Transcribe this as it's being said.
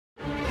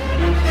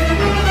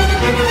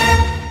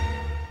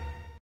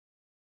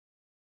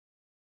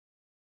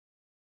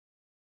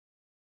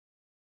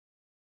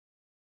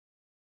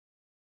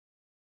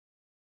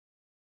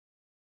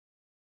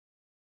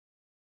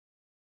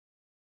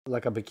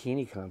like a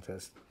bikini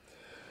contest.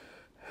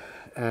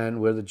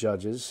 And we're the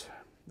judges,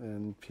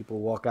 and people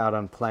walk out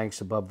on planks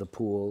above the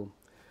pool,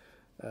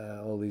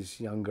 all these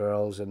young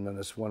girls, and then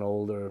this one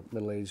older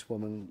middle-aged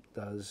woman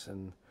does,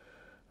 and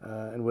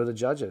we're the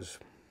judges.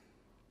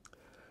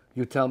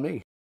 You tell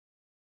me.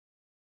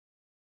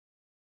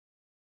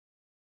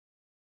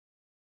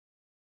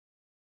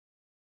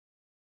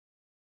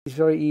 He's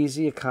very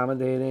easy,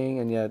 accommodating,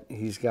 and yet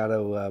he's got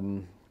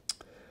to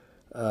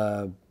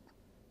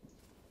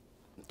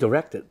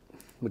direct it,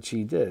 which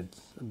he did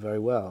very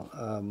well.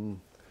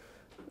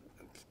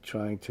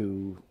 Trying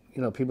to,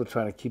 you know, people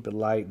trying to keep it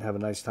light and have a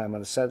nice time on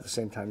the set. At the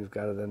same time, you've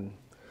got to then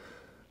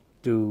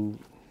do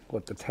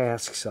what the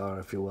tasks are,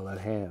 if you will, at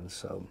hand.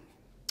 So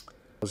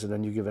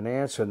then you give an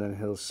answer, and then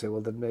he'll say,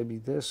 well, then maybe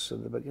this.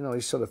 But, you know,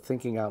 he's sort of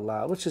thinking out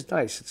loud, which is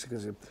nice. It's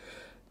because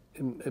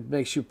it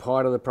makes you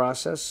part of the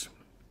process.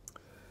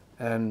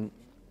 And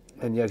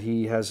yet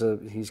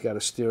he's got to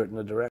steer it in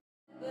a direction.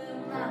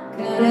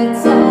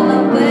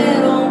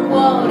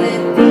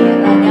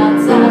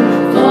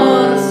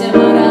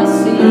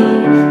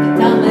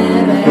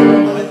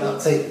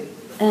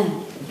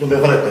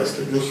 Dobbiamo fare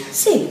questo, giusto?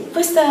 Sì,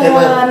 questa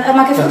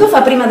ma che foto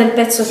fa prima del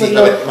pezzo sì,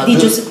 quello vabbè, di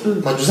Giuseppe?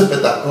 Ma Giuseppe è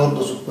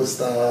d'accordo su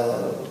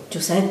questa...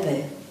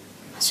 Giuseppe?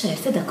 Ma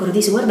certo, è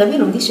d'accordissimo. Guarda, lui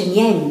non dice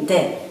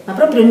niente, ma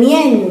proprio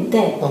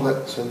niente.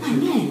 Vabbè, se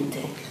niente.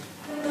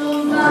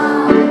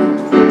 Okay.